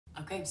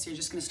Okay, so you're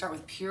just gonna start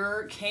with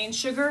pure cane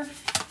sugar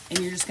and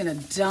you're just gonna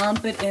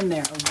dump it in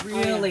there, a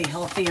really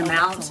healthy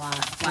amount, that's a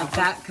lot. like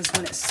that, because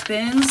when it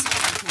spins,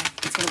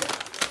 it's gonna go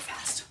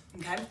fast,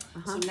 okay?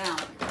 So now,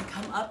 you're gonna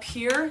come up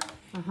here,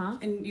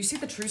 and you see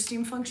the true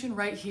steam function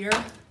right here?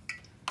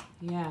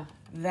 Yeah.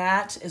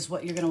 That is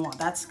what you're gonna want.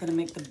 That's gonna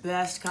make the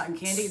best cotton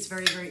candy. It's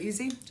very, very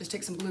easy. Just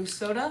take some blue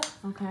soda.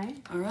 Okay.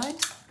 All right.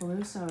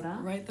 Blue soda.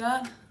 Right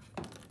that.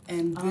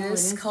 And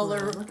this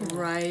color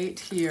right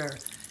here.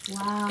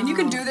 Wow. And you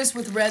can do this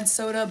with red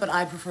soda, but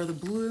I prefer the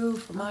blue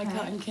for my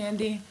cotton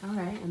candy. All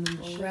right, and then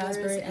the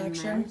Raspberry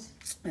action.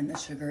 And the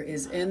sugar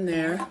is in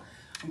there.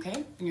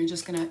 Okay, and you're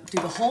just gonna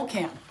do the whole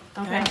can.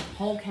 Okay,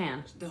 whole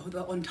can.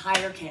 The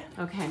entire can.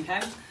 Okay.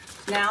 Okay.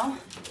 Now,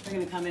 you're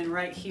gonna come in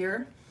right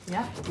here.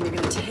 Yeah. And you're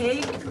gonna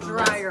take the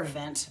dryer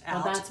vent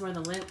out. Oh, that's where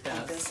the lint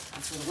goes.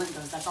 That's where the lint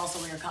goes. That's also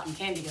where your cotton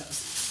candy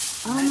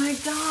goes. Oh my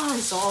gosh.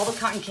 So all the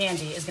cotton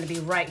candy is gonna be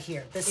right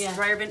here. This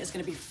dryer vent is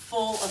gonna be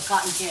full of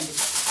cotton candy.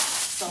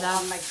 So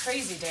on my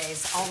crazy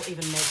days, I'll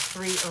even make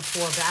 3 or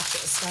 4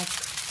 batches.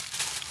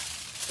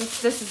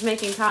 This is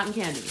making cotton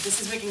candy.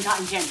 This is making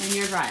cotton candy. In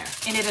your dryer.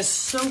 And it is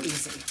so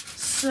easy,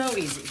 so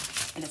easy.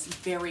 And it's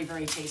very,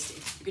 very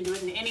tasty. You can do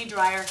it in any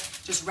dryer.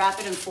 Just wrap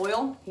it in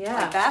foil,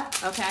 like that.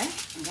 Okay.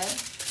 Okay.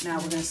 Now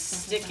we're gonna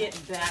stick it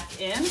back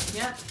in.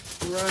 Yep.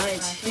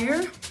 Right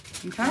here.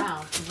 Okay.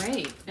 Wow,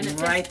 great. And it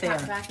right fits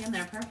there. back in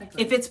there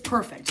perfectly. If it's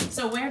perfect.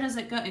 So where does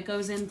it go? It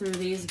goes in through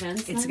these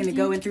vents? It's gonna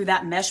go in through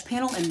that mesh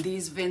panel and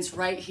these vents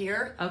right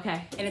here.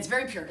 Okay. And it's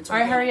very pure. It's all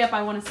right, hurry up.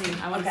 I wanna see.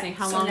 I wanna see.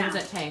 How long does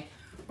it take?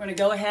 We're gonna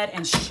go ahead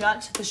and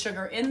shut the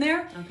sugar in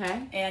there.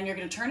 Okay. And you're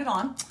gonna turn it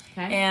on.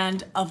 Okay.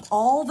 And of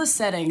all the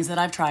settings that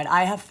I've tried,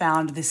 I have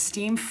found the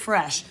Steam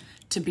Fresh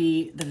to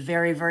be the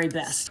very, very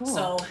best. Cool.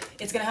 So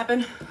it's gonna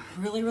happen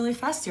really, really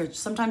fast here.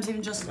 Sometimes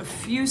even just a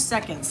few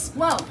seconds.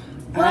 Whoa.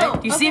 All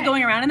right? You see it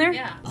going around in there?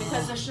 Yeah,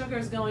 because the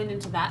sugar's going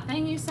into that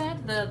thing you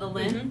said, the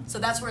lid. So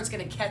that's where it's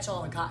gonna catch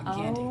all the cotton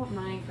candy. Oh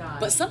my god.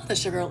 But some of the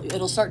sugar,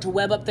 it'll start to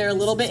web up there a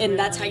little bit, and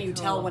that's how you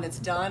tell when it's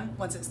done.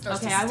 Once it starts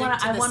to stick to the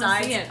sides. I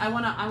wanna see it.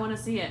 I wanna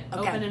see it.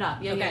 Okay. Open it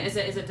up. Yeah, yeah. Is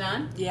it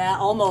done? Yeah,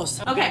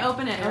 almost. Okay,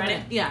 open it. Ready?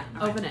 Open it. Yeah,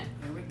 open it.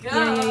 Here we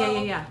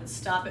go. Yeah. Let's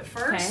stop it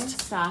first. Okay,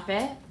 stop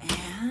it.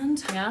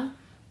 And Yeah.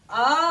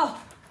 oh,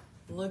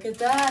 look at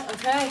that.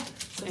 Okay,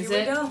 so Is here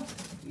it? we go.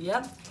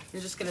 Yep.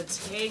 You're just gonna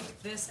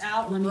take this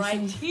out right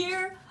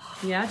here.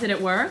 Yeah, did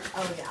it work?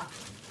 Oh yeah.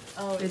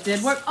 Oh, It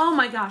did work. Oh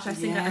my gosh, I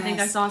think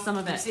I saw some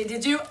of it. See,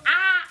 did you?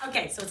 Ah,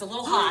 okay. So it's a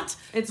little hot.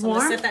 It's so I'm gonna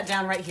warm? set that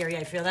down right here. Yeah,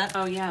 you feel that?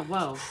 Oh yeah.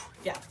 Whoa.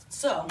 Yeah.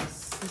 So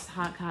This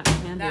hot cotton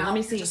candy. now Let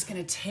me see. you're just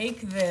gonna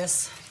take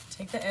this.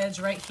 Take the edge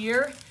right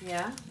here.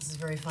 Yeah. This is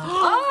very fun.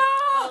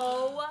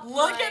 Oh,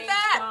 look at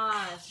that.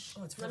 Gosh.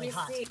 Oh, it's really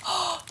hot. See.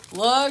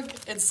 Look,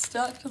 it's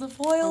stuck to the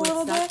foil a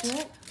little stuck bit. to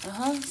it? So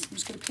I'm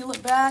just gonna peel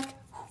it back.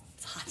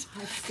 It's hot.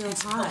 It's still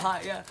It's hot. still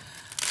hot, yeah.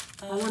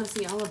 I want to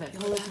see all of it.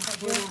 Hold it.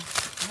 Right here.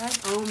 All right.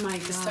 Oh my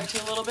It's stuck gosh. to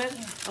you a little bit.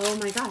 Oh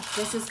my gosh.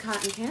 This is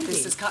cotton candy.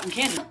 This is cotton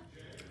candy.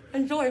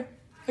 Enjoy.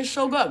 It's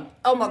so good.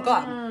 Oh my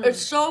God.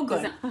 It's so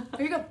good.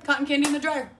 Here you go. Cotton candy in the dryer.